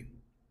good thing.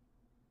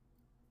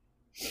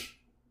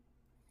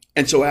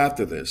 And so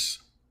after this,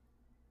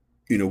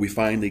 we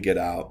finally get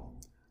out.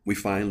 We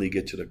finally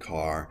get to the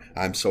car.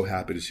 I'm so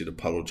happy to see the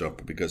puddle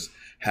jumper because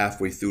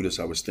halfway through this,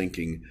 I was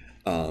thinking,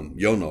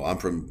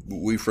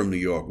 we from New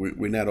York.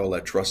 We're not all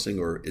that trusting,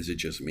 or is it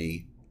just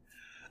me?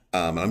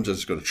 I'm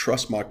just going to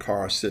trust my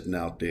car sitting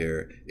out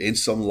there in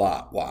some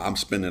lot while I'm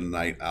spending the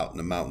night out in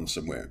the mountains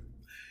somewhere.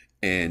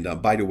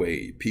 And by the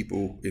way,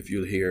 people, if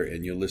you're here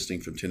and you're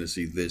listening from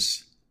Tennessee,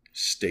 this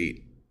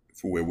state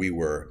for where we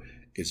were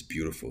is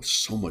beautiful.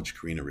 So much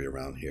greenery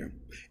around here.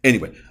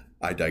 Anyway,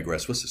 I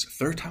digress. What's this? The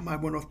third time I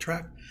went off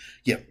track?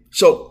 Yeah.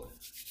 So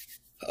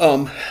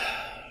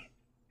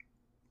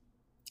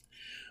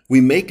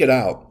we make it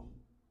out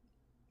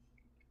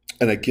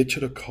and I get to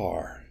the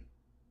car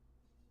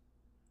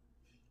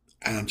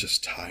and I'm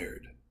just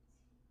tired.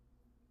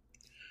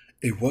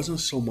 It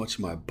wasn't so much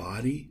my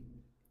body.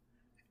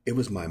 It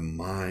was my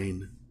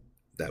mind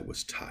that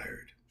was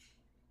tired.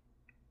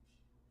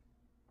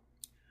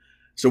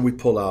 So we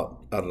pull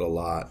out of the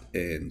lot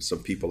and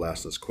some people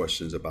asked us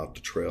questions about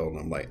the trail. And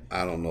I'm like,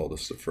 I don't know.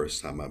 This is the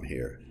first time I'm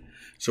here.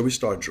 So we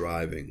start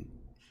driving.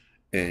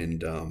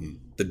 And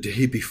the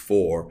day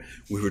before,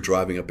 we were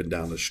driving up and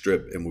down the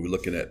strip and we were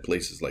looking at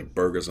places like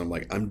burgers. I'm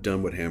like, I'm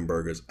done with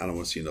hamburgers. I don't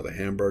want to see another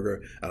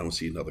hamburger. I don't want to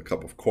see another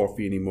cup of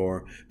coffee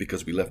anymore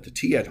because we left the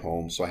tea at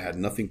home. So I had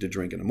nothing to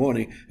drink in the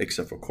morning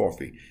except for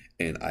coffee.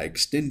 And I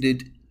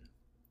extended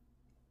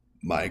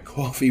my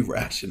coffee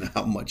ration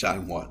how much I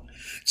want.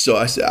 So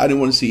I said, I didn't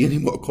want to see any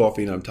more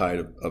coffee and I'm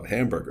tired of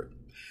hamburger.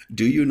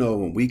 Do you know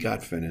when we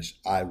got finished,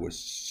 I was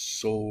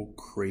so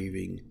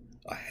craving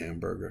a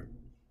hamburger.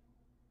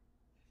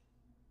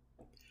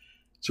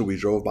 So we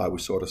drove by, we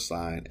saw the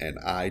sign, and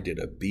I did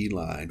a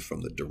beeline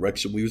from the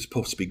direction we were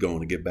supposed to be going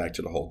to get back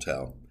to the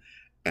hotel.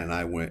 And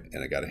I went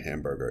and I got a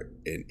hamburger,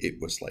 and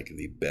it was like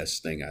the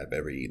best thing I've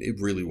ever eaten.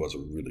 It really was a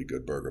really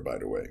good burger, by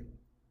the way.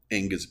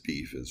 Angus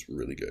beef is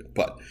really good.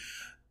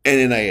 And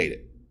then I ate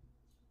it.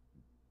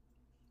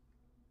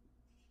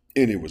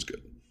 And it was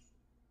good.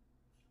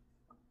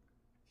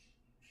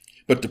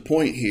 But the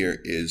point here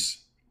is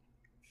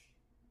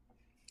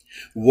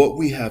what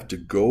we have to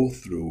go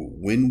through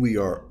when we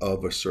are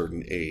of a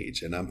certain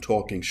age, and I'm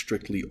talking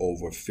strictly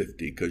over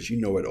 50, because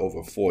at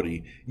over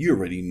 40, you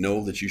already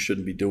know that you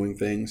shouldn't be doing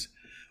things,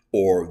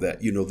 or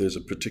that, there's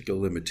a particular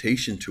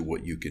limitation to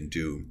what you can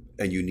do,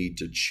 and you need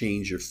to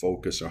change your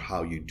focus or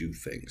how you do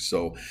things.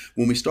 So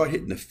when we start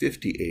hitting the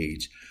 50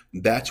 age,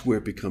 that's where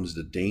it becomes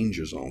the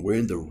danger zone. We're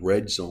in the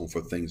red zone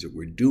for things that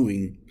we're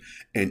doing,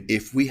 and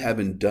if we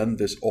haven't done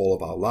this all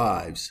of our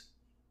lives,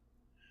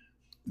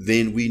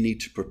 then we need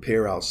to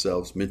prepare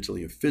ourselves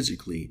mentally and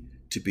physically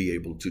to be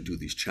able to do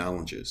these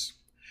challenges.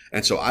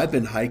 And so I've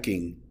been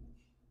hiking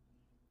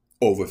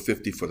over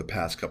 50 for the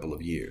past couple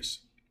of years.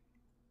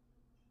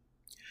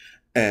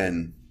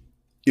 And,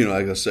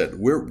 like I said,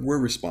 we're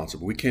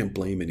responsible. We can't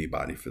blame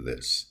anybody for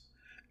this.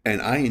 And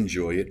I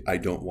enjoy it. I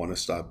don't want to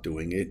stop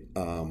doing it.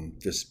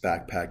 This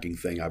backpacking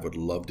thing, I would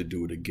love to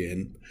do it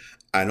again.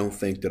 I don't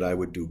think that I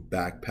would do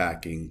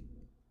backpacking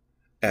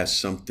as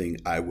something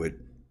I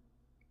would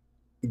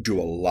do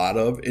a lot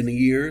of in the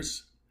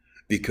years,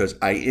 because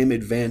I am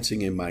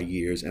advancing in my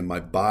years and my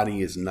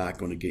body is not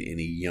going to get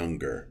any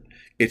younger.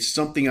 It's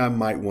something I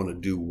might want to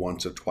do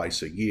once or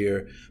twice a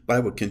year, but I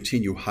would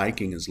continue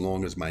hiking as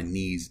long as my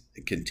knees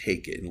can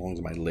take it, as long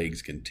as my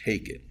legs can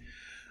take it.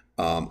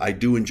 I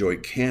do enjoy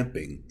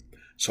camping.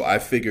 So I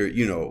figure,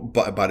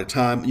 by the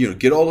time,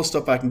 get all the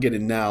stuff I can get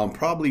in now, and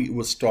probably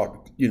will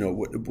start,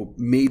 will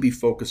maybe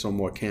focus on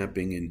more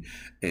camping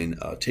and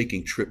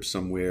taking trips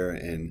somewhere.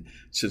 And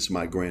since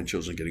my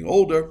grandchildren are getting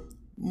older,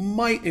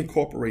 might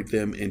incorporate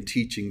them in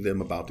teaching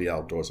them about the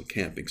outdoors of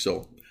camping.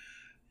 So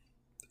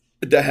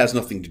that has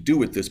nothing to do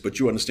with this, but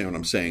you understand what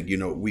I'm saying.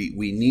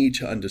 We need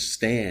to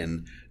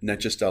understand not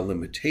just our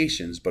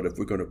limitations, but if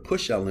we're going to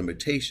push our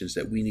limitations,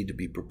 that we need to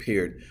be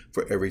prepared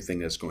for everything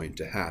that's going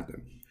to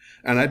happen.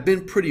 And I've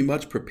been pretty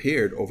much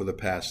prepared over the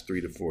past 3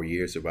 to 4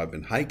 years if I've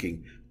been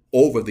hiking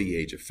over the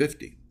age of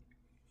 50.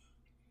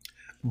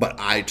 But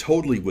I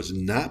totally was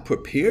not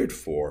prepared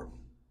for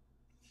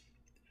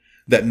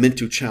that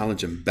mental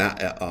challenge and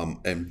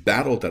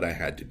battle that I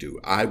had to do.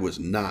 I was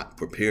not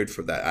prepared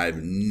for that.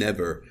 I've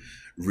never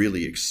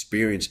really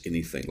experienced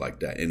anything like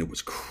that. And it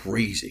was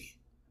crazy.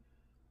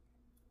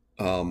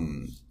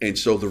 And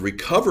so the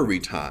recovery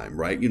time,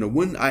 right?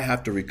 When I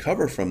have to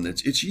recover from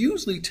this, it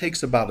usually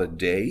takes about a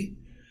day.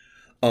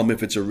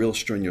 If it's a real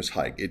strenuous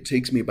hike, it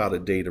takes me about a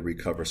day to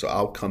recover. So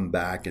I'll come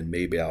back and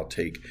maybe I'll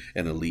take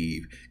a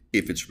leave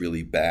if it's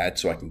really bad,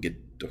 so I can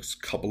get those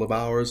couple of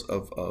hours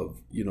of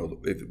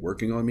if it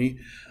working on me.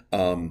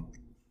 Um,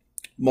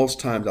 Most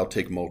times I'll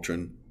take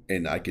Motrin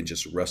and I can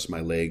just rest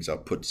my legs. I'll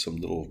put some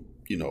little,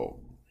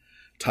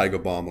 Tiger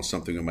Balm or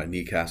something on my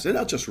kneecaps, and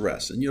I'll just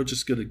rest, and you'll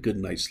just get a good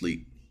night's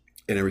sleep,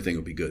 and everything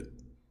will be good.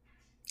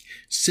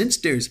 Since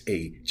there's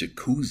a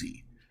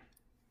jacuzzi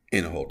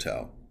in a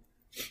hotel,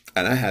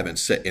 and I haven't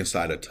sat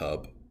inside a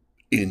tub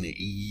in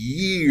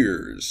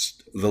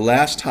years. The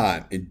last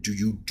time, and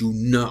do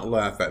not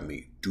laugh at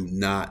me. Do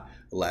not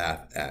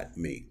laugh at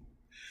me.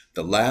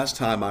 The last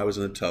time I was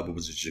in a tub, it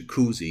was a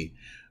jacuzzi.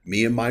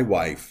 Me and my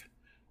wife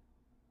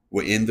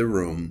were in the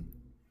room.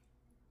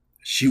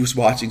 She was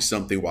watching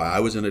something while I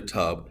was in a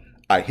tub.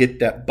 I hit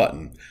that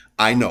button.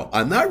 I know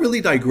I'm not really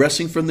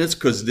digressing from this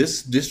because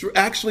this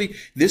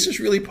is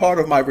really part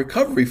of my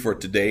recovery for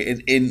today.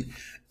 And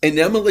I'm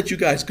gonna let you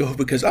guys go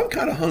because I'm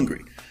kind of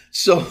hungry.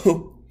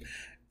 So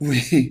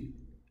we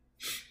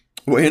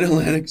were in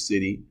Atlantic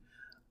City,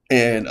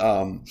 and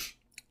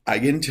I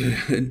get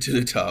into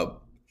the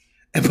tub,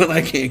 but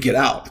I can't get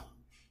out.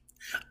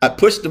 I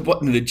push the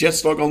button and the jet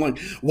start going like,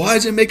 why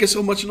is it making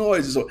so much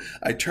noise? So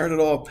I turn it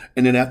off,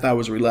 and then after I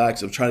was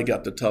relaxed, I'm trying to get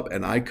out the tub,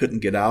 and I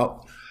couldn't get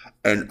out.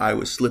 And I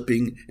was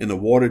slipping, and the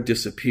water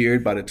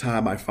disappeared. By the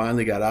time I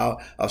finally got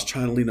out, I was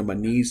trying to lean on my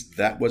knees.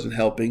 That wasn't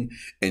helping.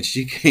 And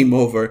she came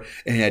over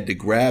and had to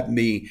grab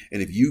me.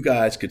 And if you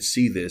guys could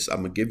see this,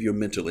 I'm going to give you a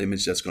mental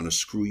image that's going to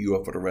screw you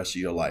up for the rest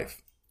of your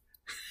life.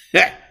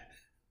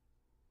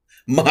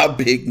 My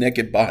big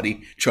naked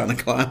body trying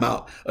to climb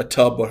out a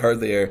tub with her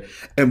there.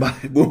 And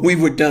when we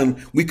were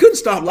done, we couldn't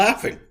stop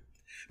laughing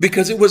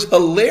because it was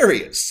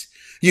hilarious.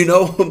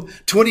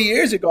 20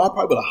 years ago, I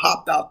probably would have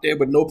hopped out there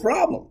with no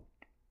problem.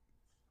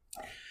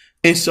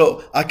 And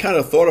so I kind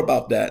of thought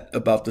about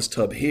this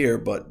tub here,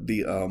 but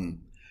the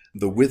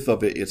width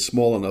of it is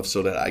small enough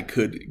so that I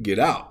could get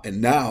out.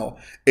 And now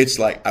it's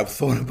like I've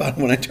thought about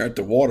when I turned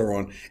the water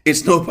on,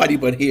 it's nobody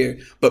but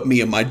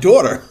me and my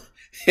daughter.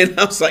 And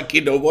I was like, you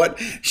know what?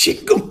 She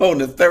can go home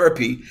to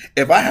therapy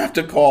if I have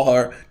to call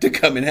her to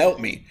come and help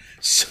me.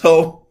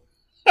 So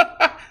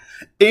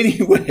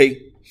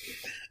anyway,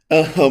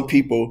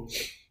 people.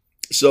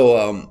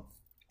 So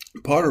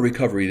part of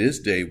recovery this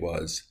day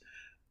was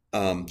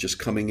just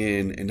coming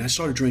in, and I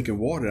started drinking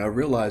water. And I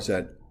realized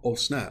that, oh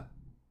snap,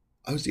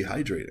 I was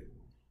dehydrated.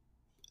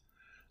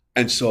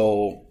 And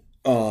so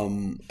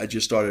I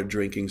just started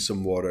drinking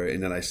some water,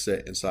 and then I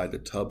sat inside the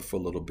tub for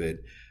a little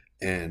bit.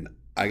 And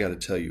I got to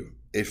tell you,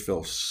 it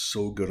felt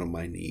so good on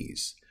my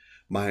knees.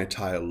 My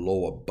entire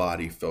lower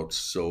body felt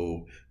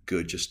so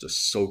good just to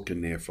soak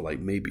in there for like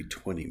maybe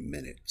 20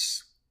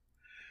 minutes.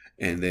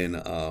 And then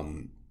I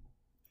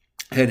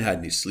hadn't had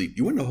any sleep.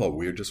 You want to know how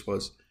weird this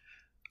was?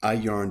 I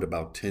yarned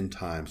about 10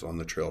 times on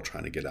the trail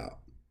trying to get out.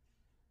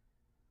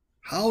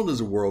 How in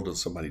the world does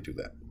somebody do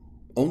that?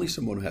 Only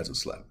someone who hasn't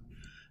slept.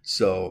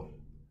 So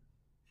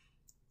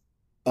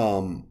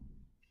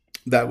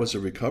that was a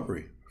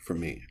recovery for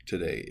me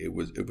today. It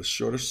was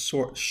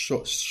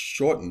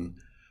shortened,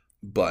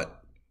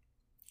 but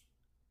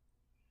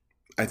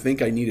I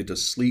think I needed to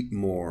sleep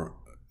more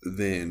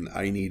than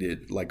I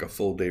needed like a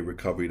full day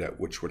recovery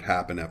which would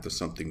happen after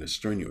something that's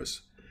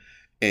strenuous.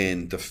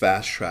 And the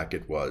fast track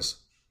it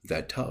was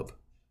that tub.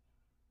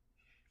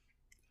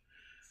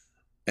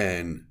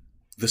 And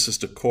this is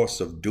the course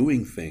of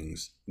doing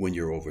things when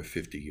you're over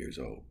 50 years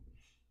old.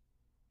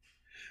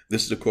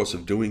 This is the course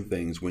of doing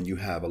things when you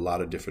have a lot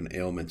of different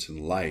ailments in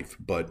life.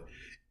 But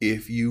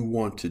if you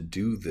want to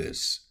do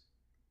this,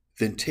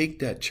 then take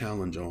that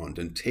challenge on,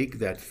 then take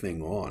that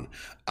thing on.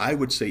 I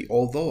would say,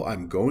 although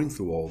I'm going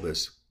through all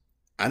this,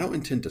 I don't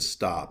intend to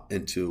stop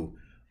until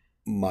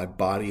my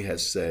body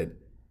has said,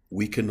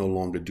 we can no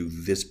longer do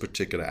this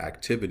particular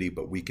activity,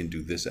 but we can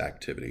do this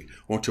activity.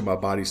 Or until my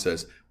body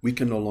says, we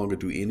can no longer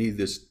do any of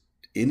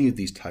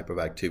these type of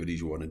activities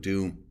you want to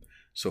do.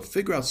 So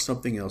figure out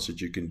something else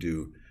that you can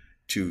do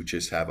to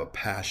just have a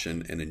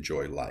passion and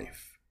enjoy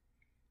life.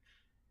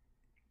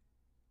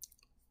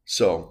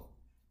 So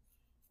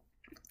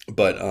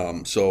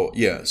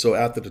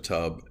after the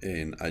tub,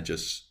 and I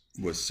just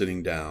was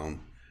sitting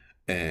down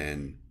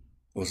and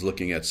was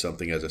looking at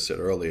something, as I said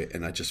earlier,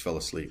 and I just fell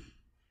asleep.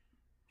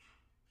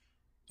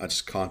 I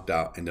just conked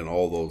out, and then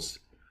all those,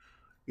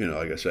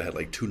 I guess I had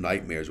like 2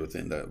 nightmares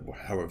within the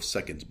however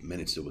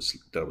minutes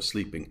that I was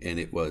sleeping, and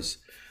it was,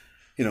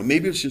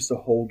 maybe it's just a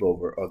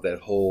holdover of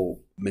that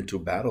whole mental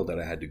battle that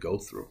I had to go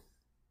through.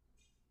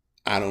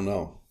 I don't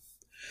know.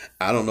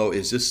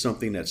 Is this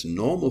something that's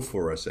normal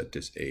for us at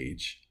this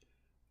age,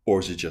 or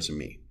is it just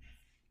me?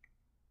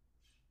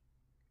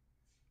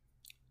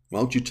 Why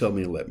don't you tell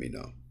me and let me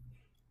know?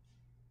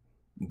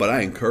 But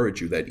I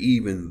encourage you that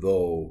even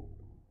though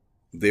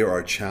there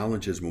are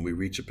challenges when we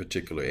reach a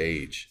particular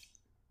age,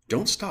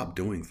 don't stop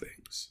doing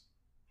things.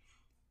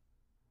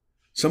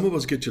 Some of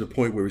us get to the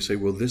point where we say,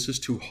 well, this is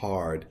too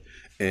hard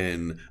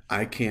and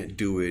I can't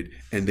do it.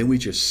 And then we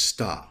just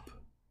stop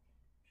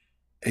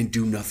and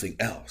do nothing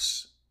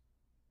else.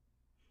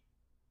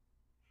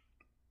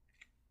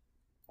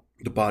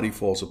 The body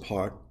falls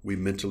apart. We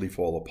mentally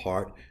fall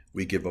apart.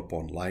 We give up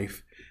on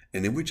life.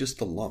 And then we're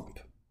just a lump.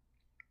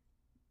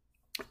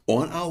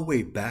 On our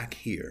way back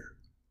here,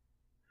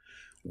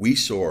 we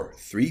saw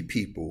 3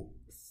 people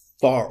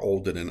far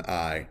older than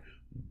I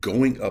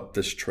going up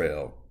this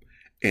trail,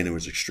 and it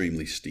was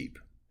extremely steep.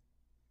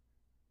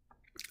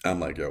 I'm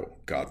like, yo,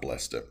 God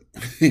bless them.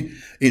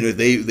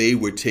 They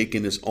were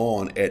taking this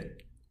on at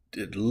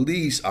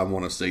least, I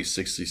want to say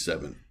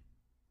 67.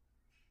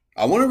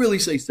 I want to really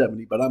say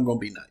 70, but I'm going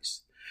to be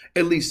nice.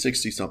 At least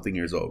 60 something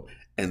years old.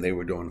 And they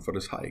were doing it for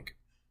this hike.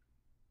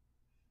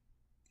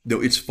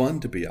 It's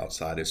fun to be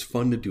outside. It's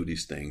fun to do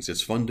these things.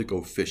 It's fun to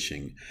go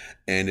fishing.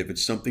 And if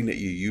it's something that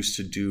you used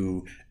to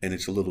do and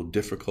it's a little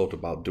difficult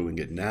about doing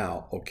it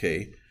now,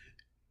 okay,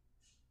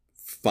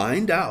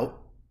 find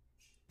out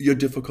your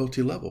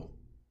difficulty level.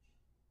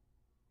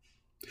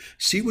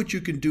 See what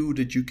you can do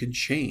that you can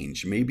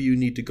change. Maybe you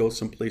need to go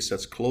someplace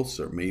that's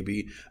closer.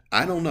 Maybe,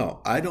 I don't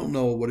know. I don't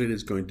know what it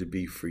is going to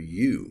be for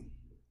you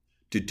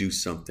to do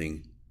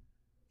something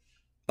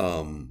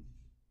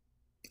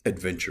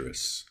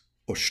adventurous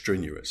or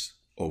strenuous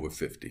over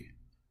 50.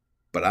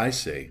 But I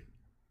say,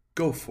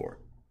 go for it.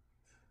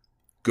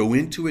 Go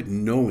into it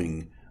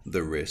knowing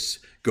the risks.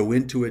 Go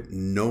into it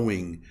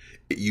knowing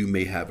that you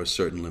may have a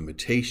certain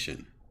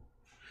limitation.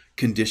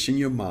 Condition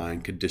your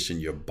mind, condition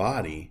your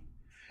body,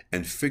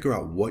 and figure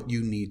out what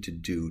you need to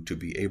do to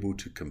be able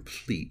to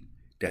complete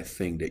that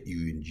thing that you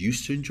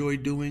used to enjoy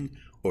doing,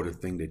 or the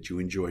thing that you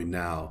enjoy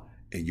now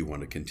and you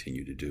want to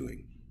continue to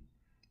doing.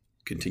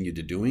 Continue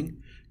to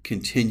doing,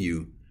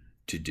 continue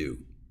to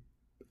do.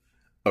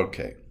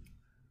 Okay,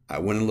 I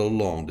went a little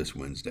long this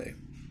Wednesday.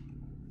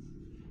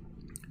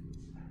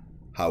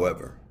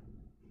 However,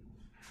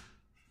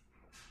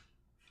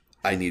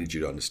 I needed you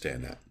to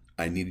understand that.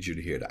 I needed you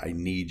to hear that. I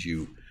need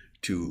you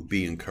to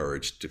be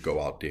encouraged to go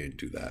out there and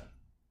do that,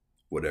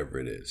 whatever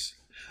it is.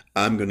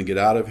 I'm going to get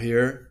out of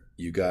here.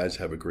 You guys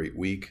have a great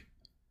week.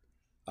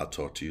 I'll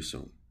talk to you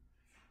soon.